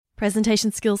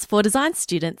Presentation Skills for Design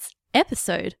Students,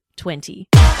 Episode 20.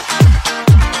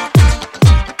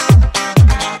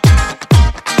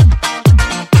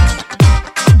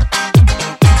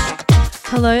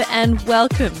 Hello and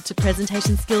welcome to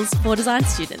Presentation Skills for Design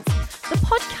Students, the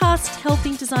podcast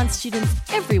helping design students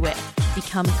everywhere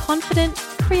become confident,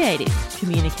 creative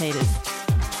communicators.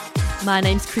 My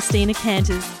name's Christina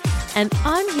Canters, and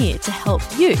I'm here to help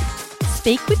you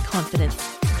speak with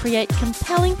confidence, create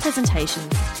compelling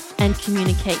presentations, and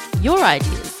communicate your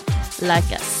ideas like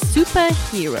a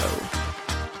superhero.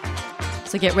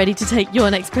 So get ready to take your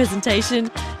next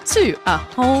presentation to a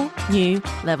whole new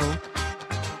level.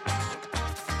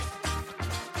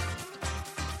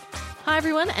 Hi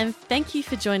everyone, and thank you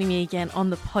for joining me again on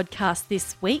the podcast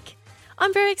this week.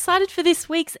 I'm very excited for this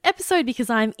week's episode because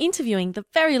I'm interviewing the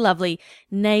very lovely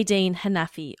Nadine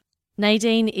Hanafi.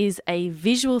 Nadine is a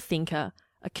visual thinker,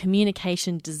 a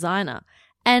communication designer,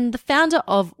 and the founder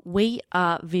of We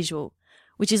Are Visual,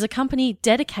 which is a company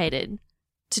dedicated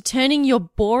to turning your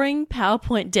boring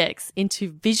PowerPoint decks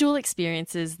into visual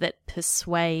experiences that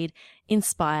persuade,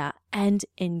 inspire, and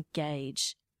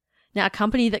engage. Now, a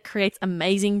company that creates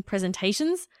amazing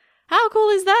presentations? How cool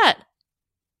is that?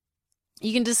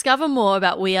 You can discover more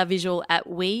about We Are Visual at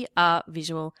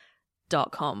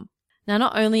wearevisual.com. Now,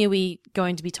 not only are we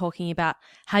going to be talking about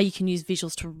how you can use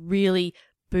visuals to really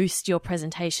boost your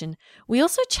presentation, we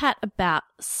also chat about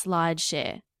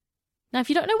SlideShare. Now, if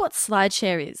you don't know what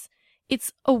SlideShare is,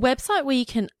 it's a website where you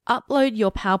can upload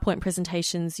your PowerPoint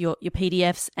presentations, your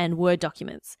PDFs and Word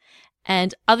documents,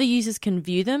 and other users can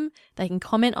view them, they can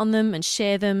comment on them and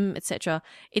share them, etc.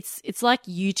 It's like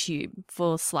YouTube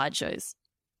for slideshows.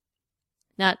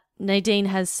 Now, Nadine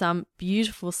has some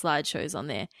beautiful slideshows on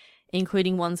there,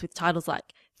 including ones with titles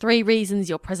like 3 Reasons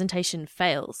Your Presentation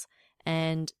Fails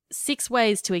and 6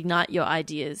 Ways to Ignite Your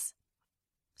Ideas.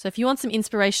 So if you want some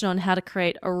inspiration on how to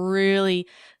create a really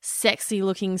sexy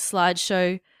looking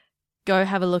slideshow, go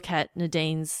have a look at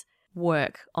Nadine's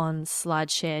work on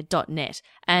slideshare.net,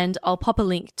 and I'll pop a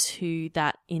link to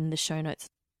that in the show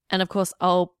notes. And of course,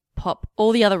 I'll pop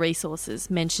all the other resources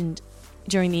mentioned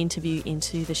during the interview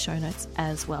into the show notes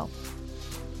as well.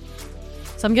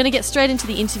 So I'm going to get straight into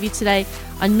the interview today.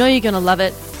 I know you're going to love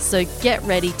it, so get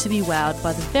ready to be wowed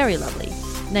by the very lovely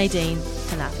Nadine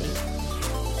Hanafi.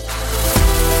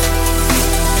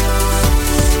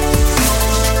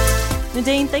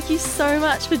 Nadine, thank you so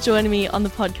much for joining me on the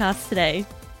podcast today.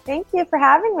 Thank you for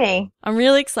having me. I'm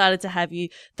really excited to have you.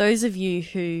 Those of you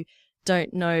who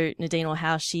don't know Nadine or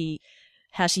how she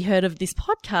heard of this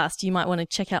podcast, you might want to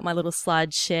check out my little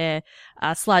slideshow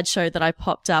that I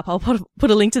popped up. I'll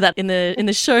put a link to that in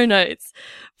the show notes.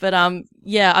 But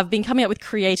I've been coming up with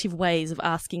creative ways of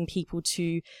asking people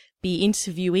to be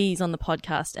interviewees on the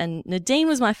podcast, and Nadine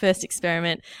was my first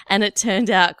experiment, and it turned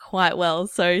out quite well.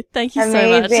 So thank you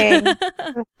Amazing. So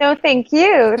much. No, thank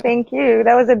you. Thank you.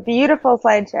 That was a beautiful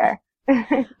slideshow.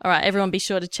 All right, everyone, be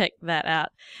sure to check that out.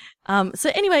 So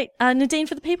anyway, Nadine,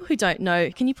 for the people who don't know,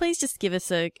 can you please just give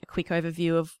us a quick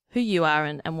overview of who you are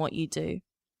and what you do?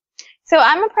 So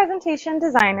I'm a presentation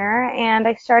designer, and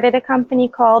I started a company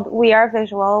called We Are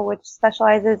Visual, which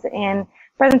specializes in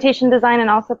presentation design and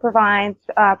also provides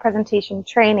presentation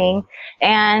training.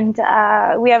 And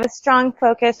we have a strong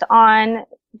focus on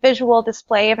visual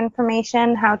display of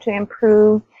information, how to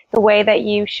improve the way that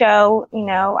you show,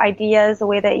 ideas, the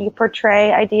way that you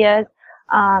portray ideas.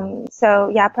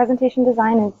 Presentation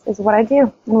design is what I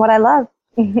do and what I love.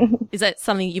 Is that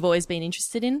something you've always been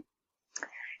interested in?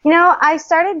 I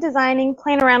started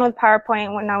playing around with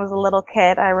PowerPoint when I was a little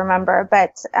kid, I remember,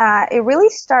 but it really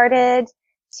started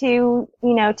to,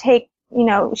 take,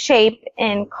 shape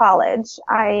in college.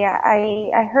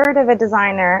 I heard of a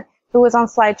designer who was on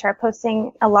SlideShare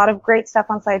posting a lot of great stuff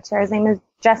on SlideShare. His name is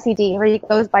Jesse D, or he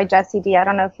goes by Jesse D. I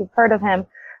don't know if you've heard of him,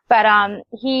 but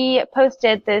he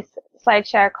posted this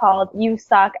SlideShare called "You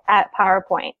Suck at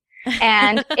PowerPoint,"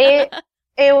 and it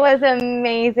was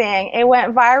amazing. It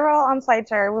went viral on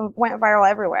SlideShare. It went viral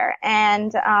everywhere,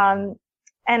 and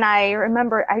I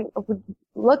remember I would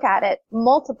look at it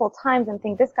multiple times and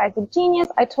think, this guy's a genius.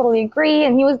 I totally agree.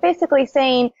 And he was basically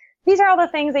saying, these are all the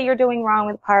things that you're doing wrong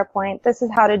with PowerPoint. This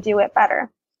is how to do it better.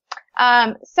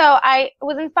 So I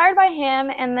was inspired by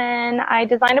him, and then I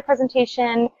designed a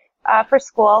presentation for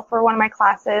school for one of my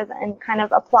classes and kind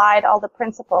of applied all the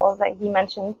principles that he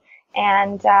mentioned.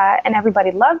 And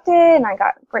everybody loved it, and I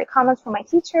got great comments from my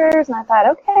teachers, and I thought,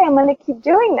 okay, I'm going to keep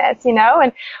doing this,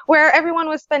 and where everyone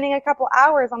was spending a couple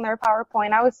hours on their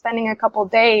PowerPoint, I was spending a couple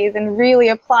days and really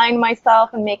applying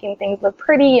myself and making things look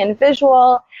pretty and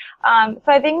visual. So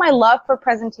I think my love for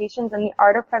presentations and the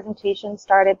art of presentation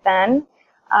started then.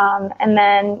 And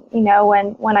then,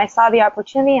 when I saw the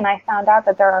opportunity and I found out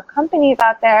that there are companies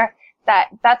out there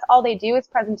that's all they do is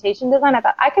presentation design, I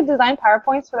thought I could design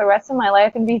PowerPoints for the rest of my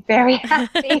life and be very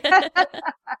happy.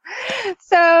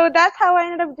 So that's how I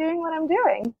ended up doing what I'm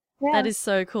doing. Yeah. That is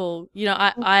so cool.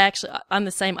 I'm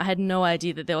the same. I had no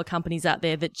idea that there were companies out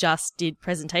there that just did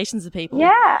presentations of people.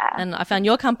 Yeah. And I found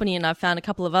your company and I found a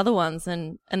couple of other ones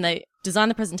and they design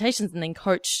the presentations and then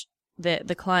coach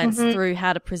the clients through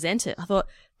how to present it. I thought,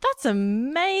 that's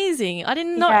amazing. I did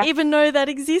not even know that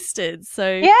existed.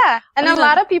 So yeah. And a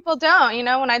lot of people don't,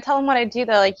 when I tell them what I do,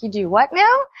 they're like, you do what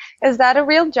now? Is that a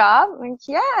real job? I'm like,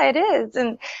 yeah, it is.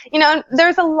 And,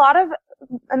 there's a lot of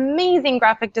amazing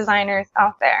graphic designers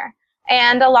out there.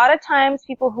 And a lot of times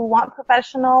people who want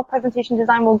professional presentation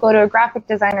design will go to a graphic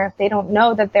designer if they don't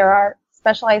know that there are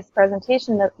specialized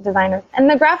presentation designers. And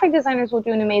the graphic designers will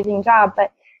do an amazing job,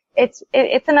 but it's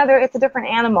a different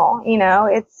animal,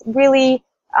 It's really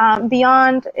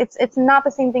beyond, it's not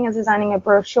the same thing as designing a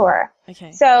brochure.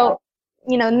 Okay. So,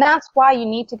 and that's why you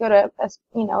need to go to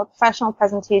a professional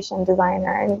presentation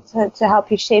designer and to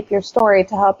help you shape your story,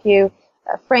 to help you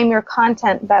frame your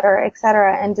content better,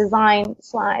 etc., and design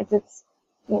slides. It's,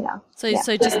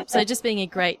 So just being a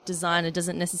great designer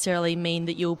doesn't necessarily mean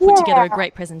that you'll put together a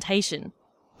great presentation.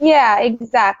 Yeah,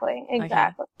 exactly. Okay.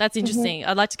 That's interesting.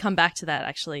 I'd like to come back to that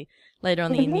actually later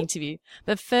on in the interview.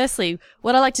 But firstly,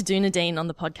 what I like to do, Nadine, on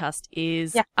the podcast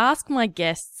is ask my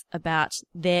guests about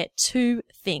their two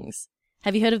things.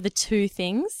 Have you heard of the two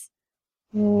things?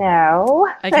 No.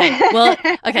 Okay. Well,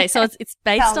 okay. So it's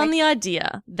based on the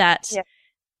idea that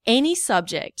any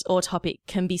subject or topic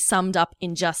can be summed up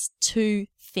in just two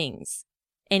things.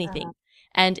 Anything.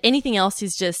 And anything else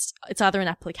is it's either an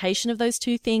application of those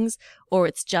two things or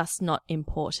it's just not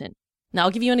important. Now,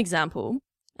 I'll give you an example.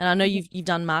 And I know you've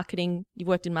done marketing. You've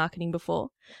worked in marketing before.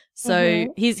 So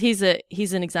here's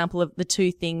an example of the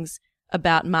two things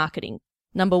about marketing.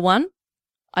 Number one,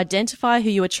 identify who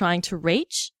you are trying to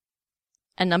reach.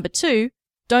 And number two,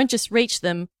 don't just reach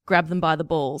them, grab them by the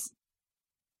balls.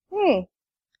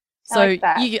 So like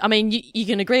that. You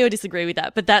can agree or disagree with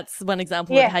that, but that's one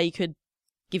example of how you could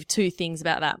give two things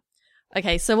about that.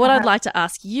 Okay, so what I'd like to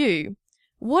ask you,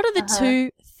 what are the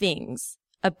two things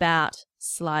about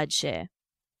SlideShare?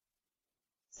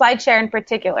 SlideShare in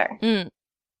particular.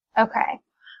 Okay.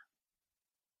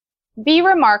 Be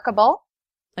remarkable.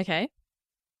 Okay.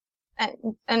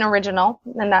 And original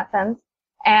in that sense.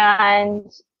 And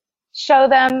show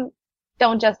them,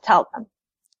 don't just tell them.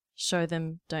 Show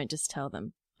them, don't just tell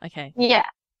them. Okay. Yeah.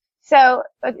 So,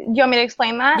 do you want me to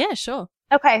explain that? Yeah, sure.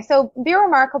 Okay, so be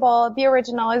remarkable, be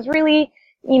original is really,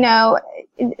 don't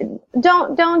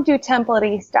do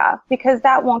template-y stuff because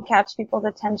that won't catch people's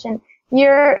attention.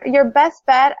 Your best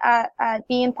bet at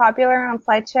being popular on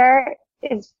SlideShare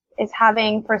is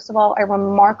having, first of all, a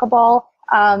remarkable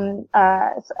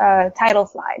title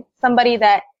slide. Something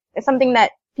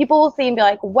that people will see and be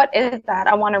like, what is that?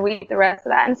 I want to read the rest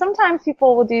of that. And sometimes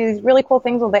people will do these really cool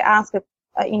things where they ask a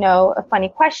funny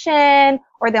question,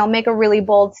 or they'll make a really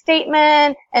bold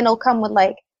statement, and it'll come with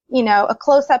a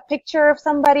close-up picture of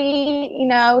somebody,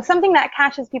 something that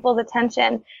catches people's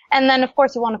attention. And then, of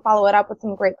course, you want to follow it up with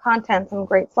some great content, some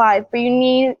great slides, but you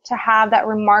need to have that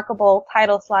remarkable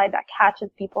title slide that catches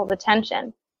people's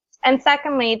attention. And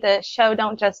secondly, the show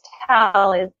don't just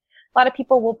tell is a lot of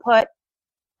people will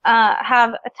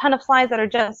have a ton of slides that are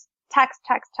just text,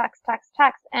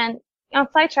 and on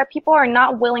SlideShare, people are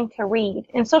not willing to read.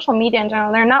 In social media in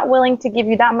general, they're not willing to give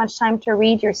you that much time to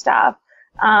read your stuff.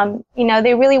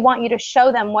 They really want you to show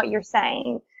them what you're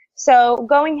saying. So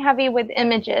going heavy with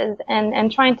images and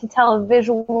trying to tell a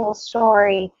visual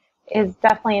story is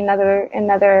definitely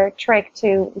another trick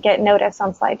to get noticed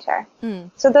on SlideShare.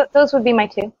 So those would be my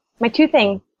two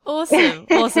things. Awesome.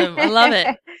 I love it.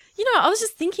 I was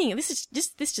just thinking, this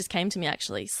just came to me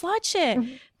actually.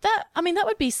 SlideShare, that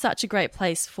would be such a great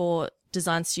place for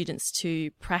design students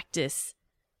to practice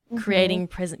creating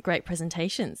great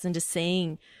presentations and just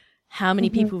seeing how many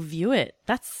people view it.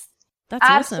 That's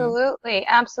awesome.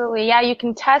 Absolutely. Yeah, you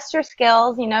can test your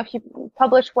skills. If you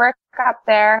publish work up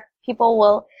there, people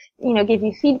will, give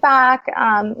you feedback,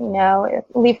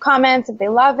 leave comments if they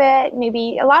love it.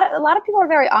 Maybe a lot of people are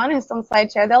very honest on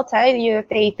SlideShare. They'll tell you if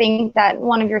they think that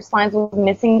one of your slides was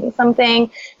missing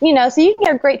something, so you can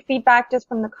get great feedback just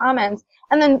from the comments.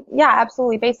 And then, yeah,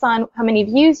 absolutely, based on how many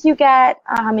views you get,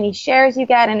 how many shares you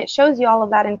get, and it shows you all of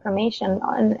that information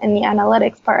in the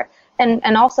analytics part.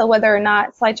 And also whether or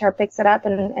not SlideShare picks it up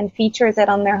and features it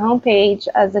on their homepage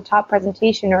as a top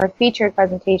presentation or a featured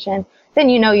presentation, then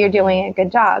you're doing a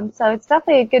good job. So it's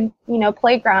definitely a good,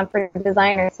 playground for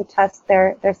designers to test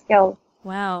their skills.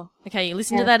 Wow. Okay, you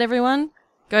listen to that, everyone?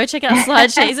 Go check out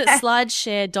SlideShare. Is it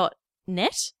slideshare.net?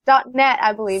 .net,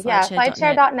 I believe.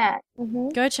 Slideshare.net. Mm-hmm.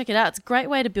 Go check it out. It's a great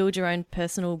way to build your own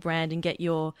personal brand and get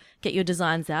your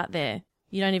designs out there.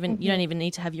 You don't even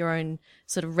need to have your own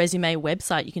sort of resume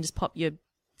website. You can just pop your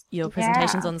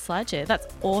presentations on the SlideShare. That's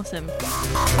awesome.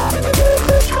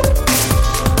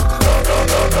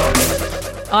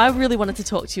 I really wanted to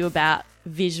talk to you about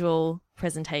visual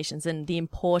presentations and the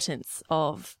importance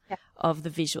of the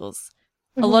visuals.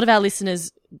 Mm-hmm. A lot of our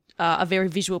listeners are very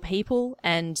visual people,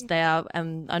 and they are.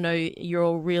 I know you're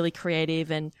all really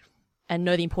creative and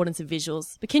know the importance of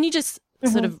visuals. But can you just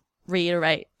sort of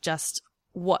reiterate just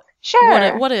what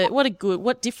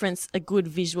difference a good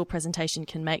visual presentation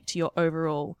can make to your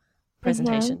overall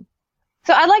presentation? Mm-hmm.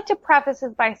 So I'd like to preface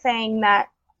this by saying that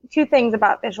two things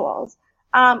about visuals.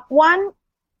 One,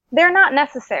 they're not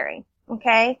necessary,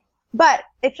 okay? But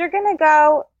if you're going to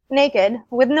go naked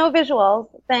with no visuals,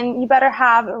 then you better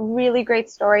have a really great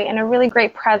story and a really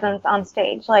great presence on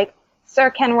stage. Like Sir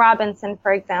Ken Robinson,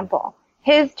 for example.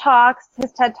 His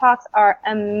TED Talks are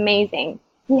amazing.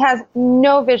 He has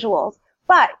no visuals,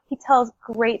 but he tells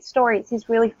great stories. He's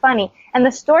really funny. And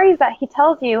the stories that he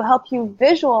tells you help you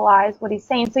visualize what he's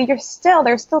saying. So there's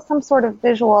still some sort of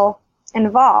visual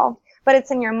involved, but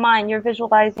it's in your mind. You're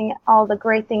visualizing all the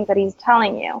great things that he's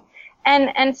telling you.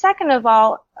 And second of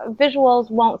all,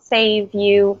 visuals won't save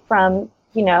you from,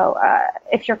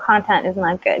 if your content is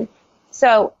not good.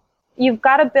 So you've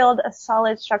got to build a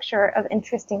solid structure of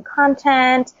interesting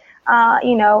content,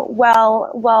 well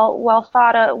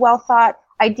thought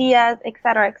ideas, et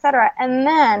cetera, and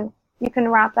then you can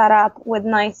wrap that up with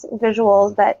nice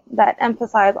visuals that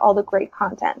emphasize all the great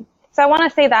content. So I want to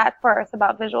say that first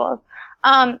about visuals.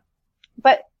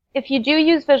 But if you do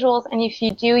use visuals and if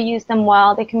you do use them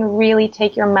well, they can really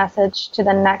take your message to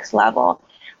the next level.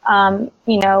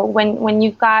 When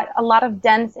you've got a lot of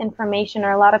dense information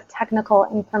or a lot of technical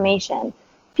information,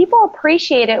 people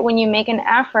appreciate it when you make an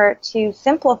effort to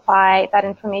simplify that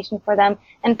information for them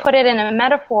and put it in a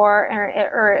metaphor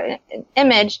or an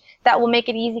image that will make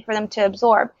it easy for them to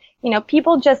absorb.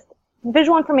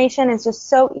 Visual information is just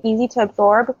so easy to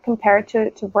absorb compared to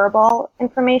verbal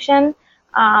information.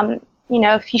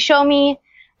 If you show me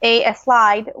a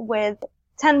slide with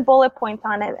 10 bullet points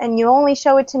on it and you only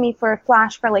show it to me for a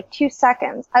flash for like 2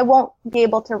 seconds, I won't be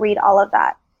able to read all of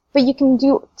that. But you can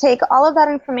take all of that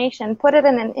information, put it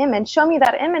in an image, show me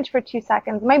that image for 2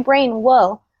 seconds. My brain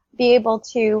will be able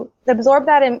to absorb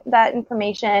that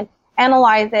information,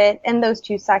 analyze it in those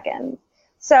 2 seconds.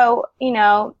 So,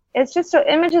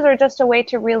 images are just a way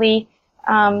to really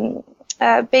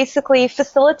basically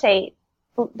facilitate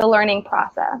the learning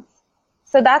process.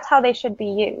 So that's how they should be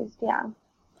used, yeah.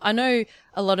 I know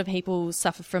a lot of people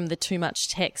suffer from the too much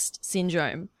text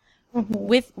syndrome. Mm-hmm.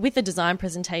 With a design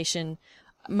presentation,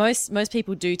 most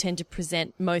people do tend to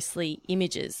present mostly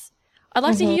images. I'd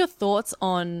like to hear your thoughts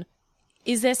on,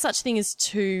 is there such thing as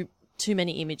too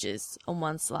many images on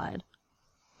one slide?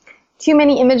 Too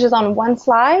many images on one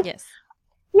slide? Yes.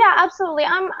 Yeah, absolutely.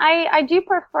 I do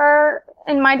prefer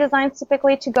in my designs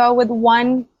typically to go with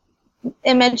one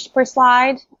image per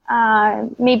slide,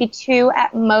 maybe two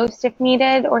at most if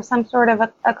needed, or some sort of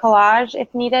a collage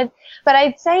if needed. But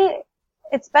I'd say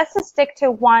it's best to stick to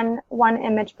one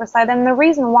image per slide. And the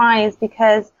reason why is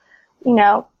because,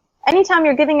 anytime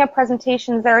you're giving a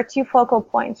presentation, there are two focal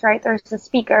points, right? There's the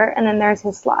speaker and then there's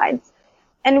his slides.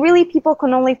 And really people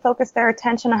can only focus their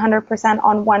attention 100%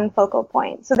 on one focal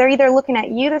point. So they're either looking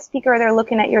at you, the speaker, or they're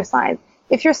looking at your slides.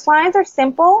 If your slides are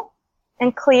simple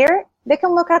and clear, they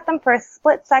can look at them for a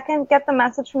split second, get the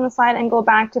message from the slide, and go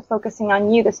back to focusing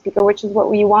on you, the speaker, which is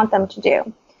what you want them to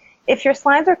do. If your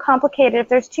slides are complicated, if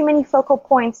there's too many focal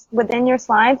points within your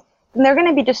slides, then they're going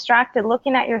to be distracted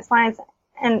looking at your slides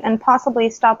and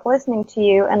possibly stop listening to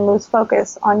you and lose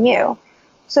focus on you.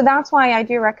 So that's why I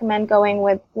do recommend going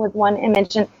with one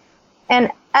image.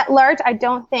 And at large, I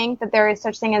don't think that there is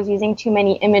such thing as using too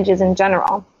many images in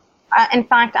general. In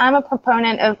fact, I'm a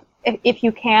proponent of, if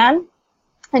you can,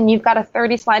 and you've got a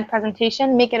 30-slide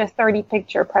presentation, make it a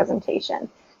 30-picture presentation.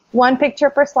 One picture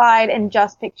per slide and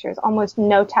just pictures, almost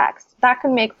no text. That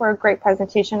can make for a great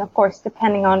presentation, of course,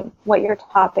 depending on what your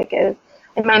topic is.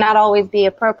 It might not always be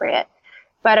appropriate.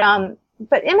 But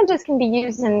images can be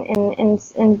used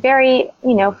in very,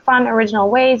 fun, original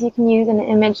ways. You can use an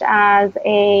image as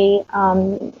a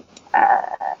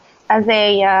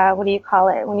what do you call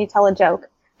it when you tell a joke?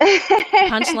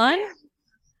 Punchline?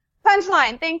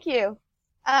 Punchline, thank you.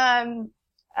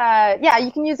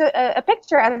 You can use a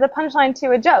picture as a punchline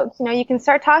to a joke. You can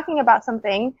start talking about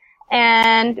something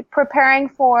and preparing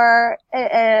for,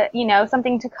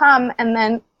 something to come, and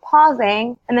then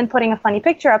pausing and then putting a funny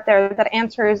picture up there that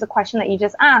answers the question that you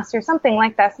just asked or something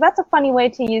like that. So that's a funny way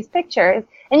to use pictures.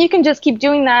 And you can just keep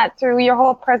doing that through your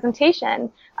whole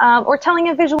presentation. Or telling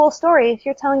a visual story. If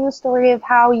you're telling the story of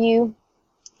how you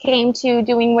came to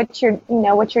doing what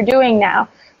you're doing now,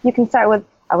 you can start with,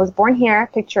 I was born here, a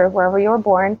picture of wherever you were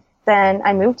born. Then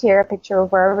I moved here, a picture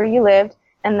of wherever you lived.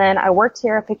 And then I worked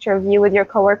here, a picture of you with your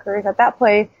coworkers at that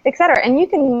place, etc. And you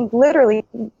can literally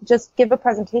just give a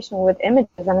presentation with images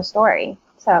and a story.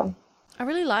 So I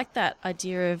really like that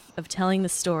idea of telling the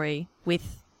story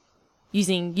with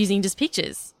using just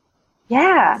pictures.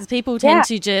 Yeah. Because people tend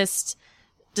to just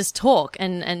talk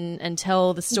and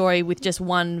tell the story with just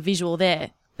one visual there.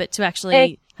 But to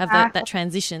actually have that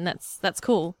transition, that's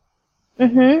cool.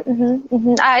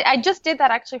 I just did that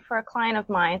actually for a client of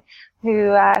mine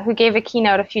who gave a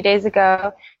keynote a few days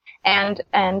ago, and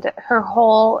her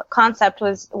whole concept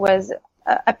was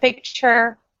a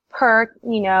picture per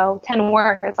 10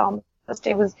 words almost.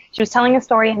 She was telling a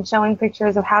story and showing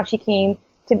pictures of how she came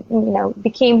to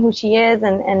became who she is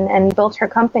and built her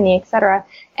company, etc.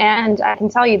 And I can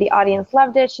tell you the audience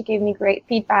loved it. She gave me great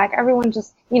feedback. Everyone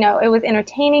just it was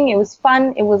entertaining, it was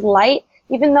fun, it was light.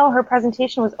 Even though her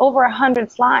presentation was over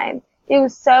 100 slides, it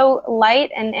was so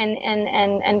light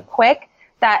and quick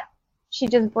that she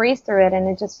just breezed through it, and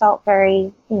it just felt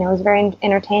very, it was very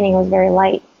entertaining. It was very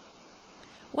light.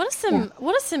 What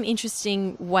are some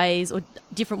interesting ways or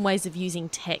different ways of using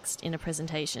text in a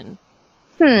presentation?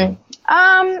 Using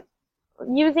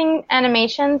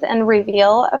animations and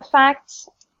reveal effects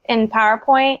in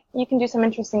PowerPoint, you can do some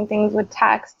interesting things with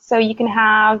text. So you can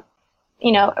have,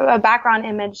 a background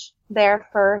image there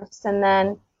first, and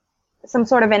then some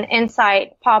sort of an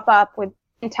insight pop up with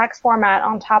in text format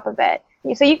on top of it.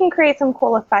 So you can create some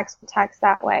cool effects with text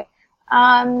that way.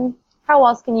 How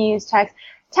else can you use text?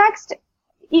 Text,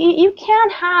 you can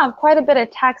have quite a bit of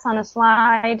text on a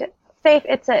slide. Say if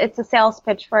it's a sales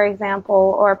pitch, for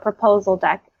example, or a proposal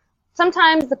deck.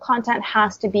 Sometimes the content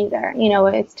has to be there.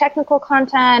 It's technical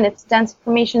content, it's dense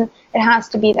information, it has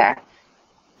to be there.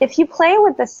 If you play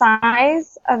with the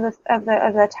size of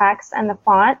the text and the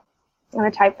font and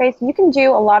the typeface, you can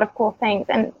do a lot of cool things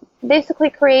and basically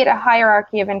create a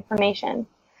hierarchy of information.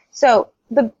 So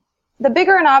the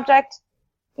bigger an object,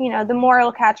 the more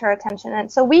it'll catch our attention.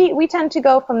 And so we tend to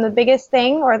go from the biggest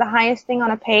thing or the highest thing on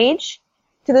a page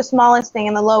to the smallest thing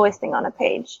and the lowest thing on a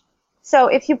page. So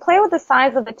if you play with the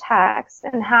size of the text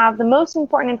and have the most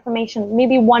important information,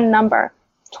 maybe one number,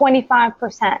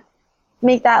 25%,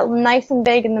 make that nice and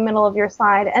big in the middle of your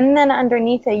slide. And then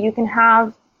underneath it, you can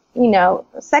have,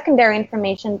 secondary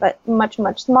information, but much,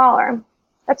 much smaller.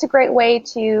 That's a great way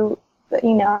to,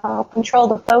 control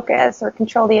the focus or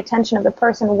control the attention of the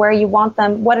person where you want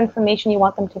them, what information you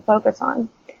want them to focus on.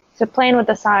 So playing with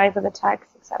the size of the text,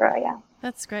 etc. Yeah.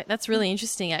 That's great. That's really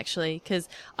interesting, actually, because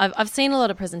I've seen a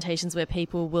lot of presentations where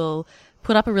people will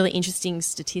put up a really interesting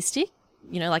statistic.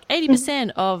 Like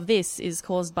 80% of this is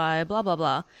caused by blah, blah,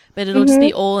 blah. But it'll just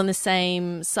be all in the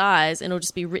same size, and it'll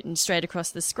just be written straight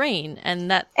across the screen.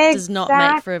 And that does not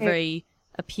make for a very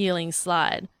appealing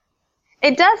slide.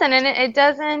 It doesn't, and it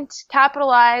doesn't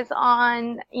capitalize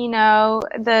on,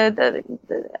 the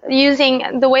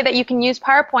using the way that you can use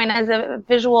PowerPoint as a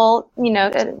visual,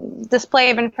 display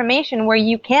of information where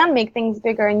you can make things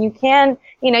bigger and you can,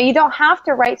 you don't have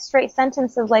to write straight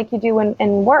sentences like you do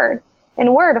in Word.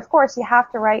 In Word, of course, you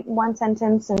have to write one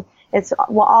sentence and it's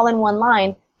all in one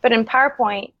line. But in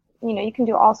PowerPoint, you can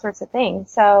do all sorts of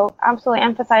things. So absolutely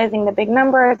emphasizing the big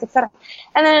numbers, etc.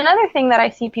 And then another thing that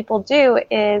I see people do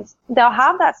is they'll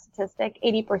have that statistic,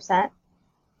 80%,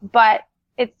 but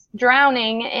it's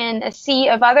drowning in a sea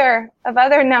of other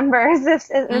numbers,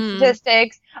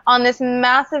 statistics on this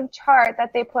massive chart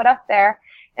that they put up there.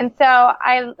 And so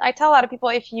I tell a lot of people,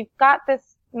 if you've got this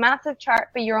massive chart,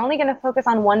 but you're only going to focus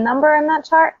on one number in that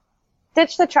chart,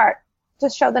 ditch the chart.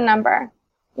 Just show the number.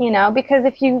 Because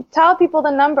if you tell people the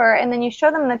number and then you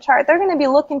show them the chart, they're going to be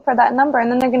looking for that number,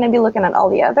 and then they're going to be looking at all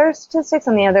the other statistics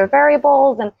and the other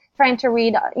variables and trying to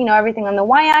read, everything on the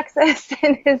y-axis.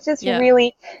 And it's just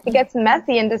really, it gets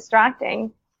messy and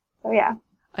distracting. So yeah.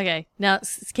 Okay. Now,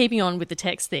 keeping on with the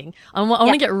text thing, I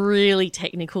want to get really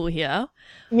technical here.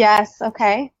 Yes.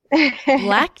 Okay.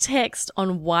 Black text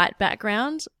on white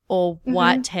background or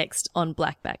white text on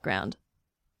black background?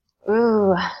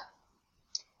 Ooh.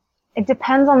 It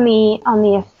depends on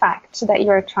the effect that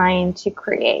you're trying to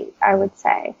create, I would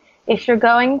say. If you're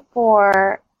going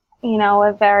for,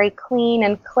 a very clean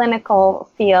and clinical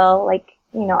feel, like,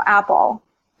 Apple,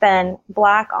 then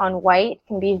black on white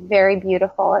can be very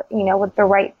beautiful, with the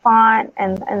right font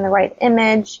and the right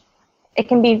image. It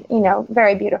can be,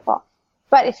 very beautiful.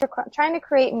 But if you're trying to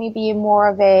create maybe more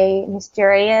of a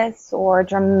mysterious or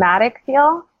dramatic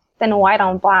feel, then white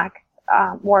on black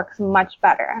works much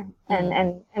better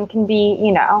and can be,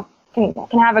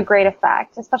 can have a great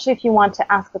effect, especially if you want to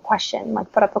ask a question,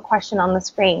 like put up a question on the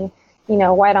screen,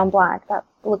 white on black. That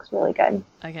looks really good.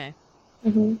 Okay.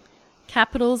 Mm-hmm.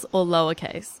 Capitals or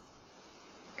lowercase?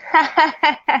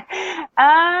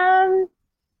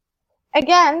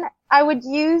 Again, I would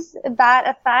use that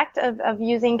effect of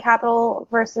using capital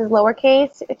versus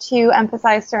lowercase to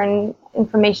emphasize certain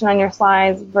information on your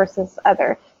slides versus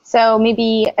other. So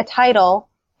maybe a title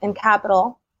in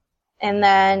capital and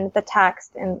then the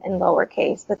text in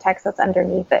lowercase, the text that's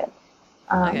underneath it.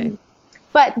 Okay.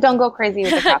 But don't go crazy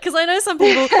with the capitals. Because I know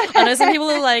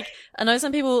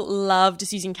some people love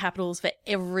just using capitals for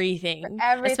everything.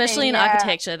 Especially in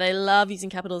architecture. They love using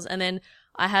capitals. And then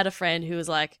I had a friend who was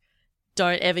like,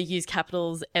 don't ever use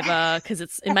capitals ever because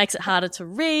it makes it harder to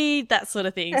read, that sort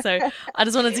of thing. So I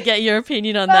just wanted to get your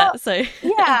opinion on that. So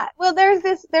yeah, well, there's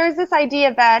this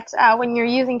idea that when you're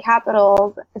using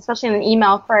capitals, especially in an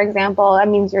email, for example, that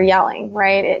means you're yelling,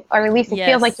 right? Or at least it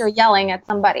feels like you're yelling at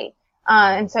somebody,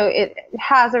 and so it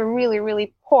has a really,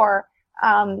 really poor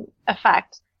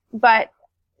effect. But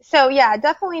so yeah,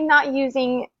 definitely not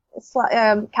using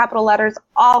capital letters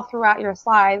all throughout your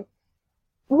slides.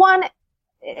 One,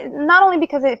 not only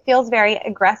because it feels very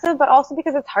aggressive, but also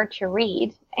because it's hard to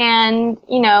read. And,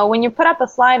 when you put up a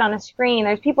slide on a screen,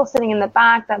 there's people sitting in the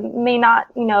back that may not,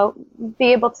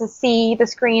 be able to see the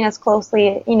screen as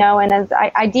closely, and as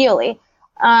ideally.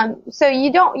 So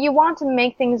you want to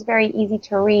make things very easy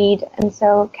to read. And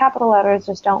so capital letters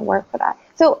just don't work for that.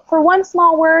 So for one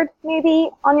small word,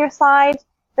 maybe on your slide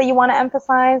that you want to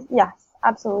emphasize, yes,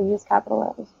 absolutely use capital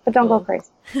letters, but don't go crazy.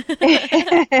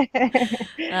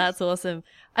 That's awesome.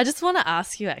 I just want to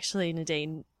ask you actually,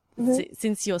 Nadine,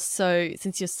 since you're so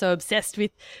obsessed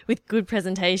with good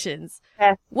presentations,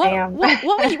 yes, I am. what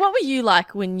were you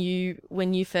like when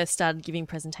you first started giving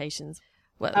presentations?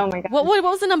 Oh my God. What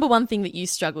was the number one thing that you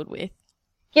struggled with?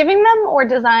 Giving them or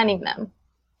designing them?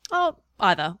 Oh,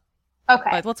 either. Okay.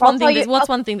 Both. What's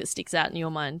one thing that sticks out in your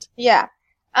mind? Yeah.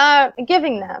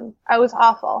 Giving them, I was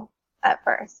awful at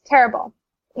first. Terrible.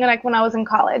 Like when I was in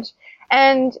college.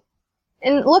 And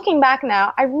looking back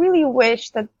now, I really wish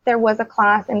that there was a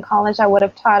class in college that would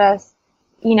have taught us,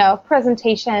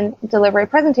 presentation delivery,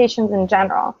 presentations in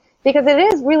general, because it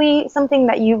is really something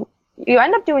that you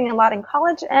end up doing a lot in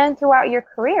college and throughout your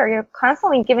career. You're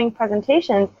constantly giving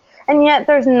presentations, and yet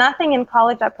there's nothing in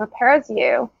college that prepares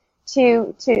you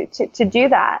to do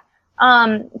that.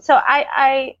 So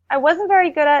I wasn't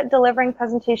very good at delivering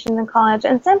presentations in college,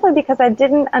 and simply because I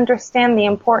didn't understand the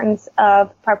importance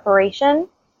of preparation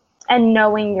and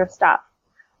knowing your stuff.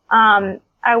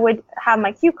 I would have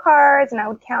my cue cards and I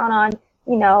would count on,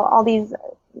 all these,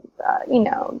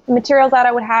 materials that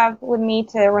I would have with me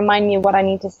to remind me what I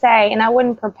need to say, and I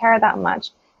wouldn't prepare that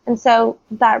much. And so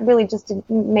that really just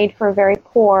made for a very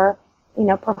poor,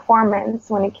 performance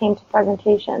when it came to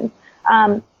presentations.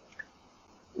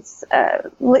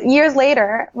 Years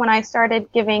later, when I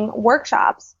started giving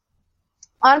workshops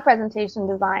on presentation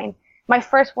design, my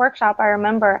first workshop, I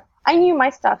remember, I knew my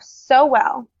stuff so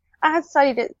well. I had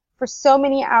studied it for so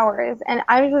many hours, and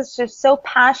I was just so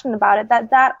passionate about it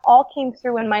that all came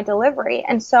through in my delivery.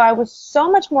 And so I was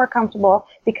so much more comfortable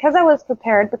because I was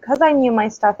prepared, because I knew my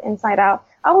stuff inside out.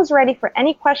 I was ready for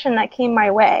any question that came my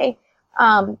way.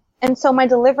 And so my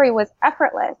delivery was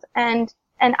effortless, and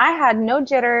I had no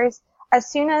jitters. As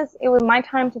soon as it was my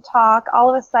time to talk, all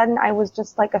of a sudden I was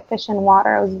just like a fish in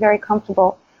water. I was very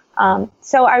comfortable.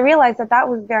 So I realized that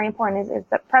was very important, is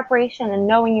that preparation and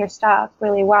knowing your stuff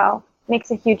really well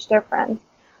makes a huge difference.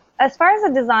 As far as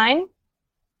the design,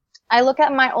 I look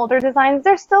at my older designs.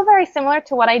 They're still very similar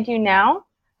to what I do now.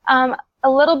 A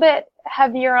little bit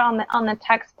heavier on the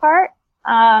text part.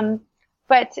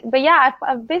 But yeah,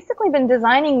 I've basically been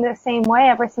designing the same way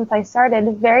ever since I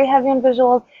started. Very heavy on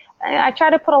visuals. I try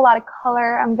to put a lot of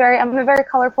color. I'm a very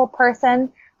colorful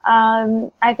person.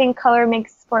 I think color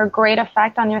makes for a great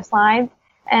effect on your slides,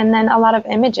 and then a lot of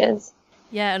images.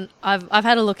 Yeah, and I've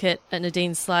had a look at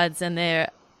Nadine's slides, and her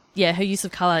use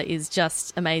of color is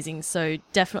just amazing. So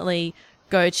definitely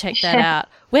go check that out.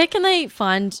 Where can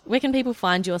people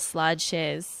find your slide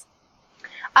shares?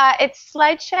 It's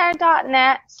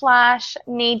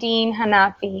slideshare.net/Nadine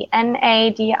Hanafi,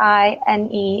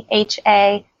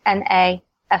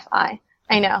 NADINEHANAFI.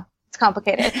 I know. It's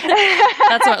complicated.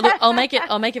 That's right. Look, I'll make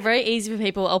it very easy for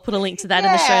people. I'll put a link to that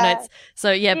in the show notes. So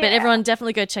but everyone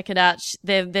definitely go check it out.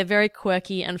 They're very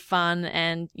quirky and fun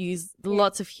and use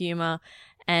lots of humor,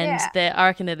 and I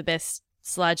reckon they're the best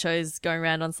slideshows going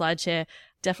around on SlideShare.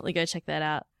 definitely go check that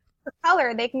out. For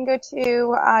color, they can go to,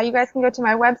 you guys can go to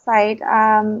my website,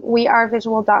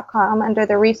 wearevisual.com. Under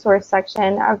the resource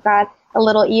section, I've got a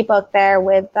little ebook there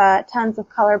with tons of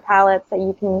color palettes that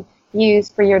you can use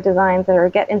for your designs or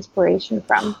get inspiration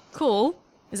from. Cool.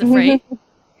 Is it free?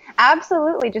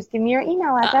 Absolutely. Just give me your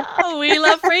email address. Oh, we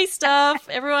love free stuff.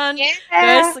 Everyone,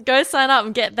 go sign up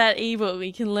and get that ebook.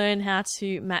 We can learn how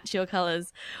to match your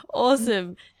colors.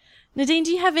 Awesome. Nadine,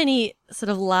 do you have any sort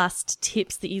of last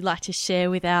tips that you'd like to share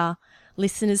with our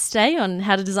listeners today on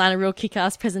how to design a real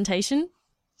kick-ass presentation?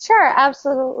 Sure,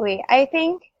 absolutely. I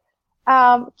think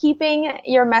keeping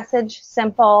your message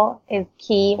simple is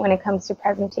key when it comes to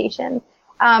presentation.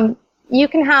 You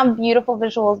can have beautiful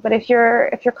visuals, but if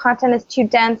your content is too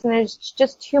dense and there's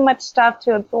just too much stuff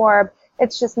to absorb,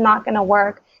 it's just not going to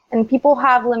work. And people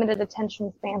have limited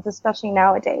attention spans, especially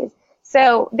nowadays.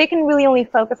 So they can really only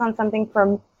focus on something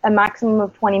for a maximum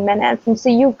of 20 minutes. And so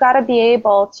you've got to be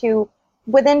able to,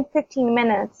 within 15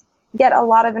 minutes, get a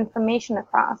lot of information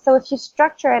across. So if you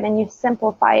structure it and you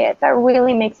simplify it, that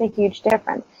really makes a huge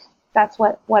difference. That's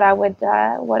what I would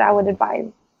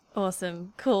advise.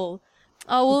 Awesome. Cool.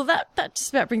 Oh, well, that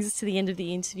just about brings us to the end of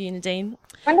the interview, Nadine.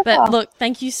 Wonderful. But look,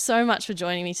 thank you so much for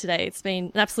joining me today. It's been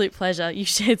an absolute pleasure. You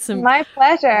shared some My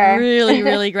pleasure. really,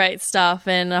 really great stuff.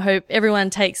 And I hope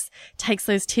everyone takes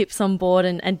those tips on board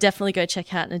and definitely go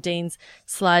check out Nadine's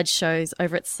slideshows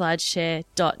over at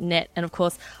slideshare.net. And of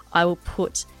course, I will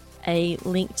put a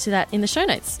link to that in the show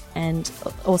notes and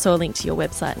also a link to your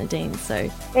website, Nadine. So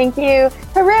thank you.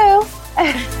 Peru.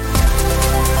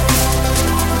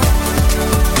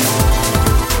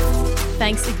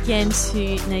 Thanks again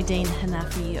to Nadine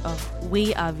Hanafi of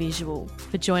We Are Visual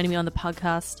for joining me on the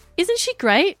podcast. Isn't she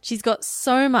great? She's got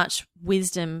so much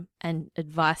wisdom and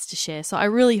advice to share, so I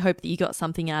really hope that you got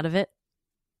something out of it.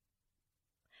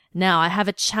 Now, I have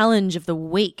a challenge of the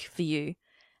week for you,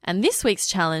 and this week's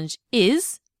challenge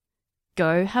is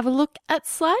go have a look at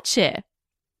SlideShare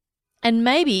and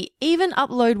maybe even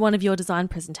upload one of your design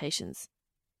presentations.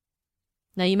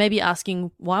 Now, you may be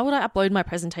asking, why would I upload my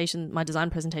design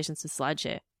presentations to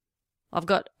SlideShare? I've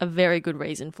got a very good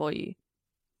reason for you.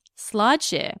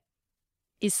 SlideShare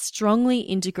is strongly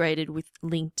integrated with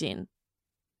LinkedIn.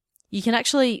 You can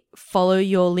actually follow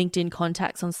your LinkedIn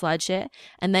contacts on SlideShare,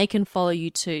 and they can follow you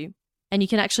too. And you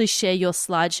can actually share your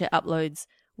SlideShare uploads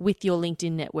with your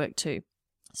LinkedIn network too.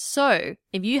 So,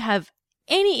 if you have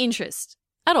any interest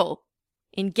at all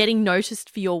in getting noticed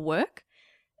for your work,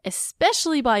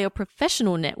 especially by your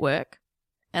professional network,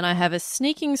 and I have a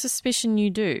sneaking suspicion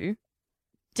you do,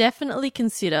 definitely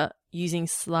consider using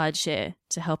SlideShare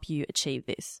to help you achieve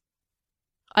this.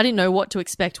 I didn't know what to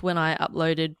expect when I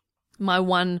uploaded my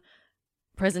one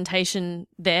presentation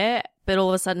there, but all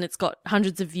of a sudden it's got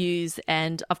hundreds of views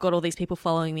and I've got all these people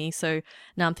following me. So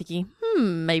now I'm thinking,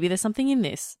 maybe there's something in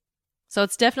this. So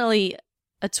it's definitely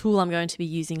a tool I'm going to be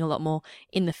using a lot more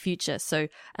in the future. So,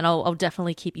 and I'll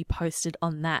definitely keep you posted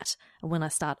on that when I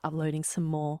start uploading some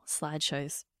more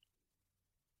slideshows.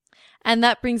 And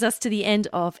that brings us to the end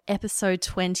of episode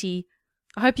 20.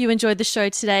 I hope you enjoyed the show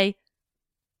today.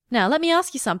 Now, let me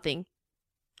ask you something.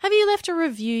 Have you left a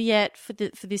review yet for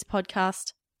this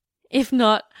podcast? If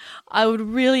not, I would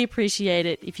really appreciate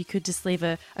it if you could just leave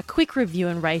a quick review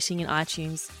and rating in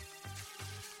iTunes.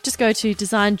 Just go to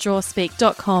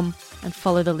designdrawspeak.com and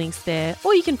follow the links there,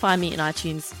 or you can find me in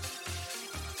iTunes.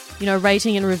 You know,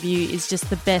 rating and review is just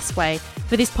the best way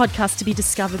for this podcast to be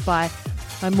discovered by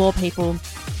more people.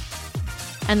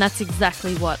 And that's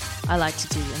exactly what I like to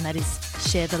do, and that is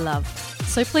share the love.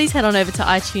 So please head on over to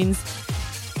iTunes.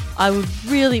 I would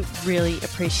really, really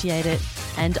appreciate it.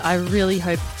 And I really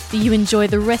hope that you enjoy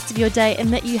the rest of your day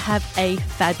and that you have a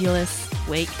fabulous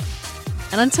week.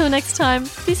 And until next time,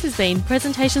 this has been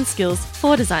Presentation Skills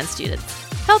for Design Students,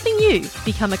 helping you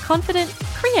become a confident,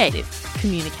 creative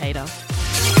communicator.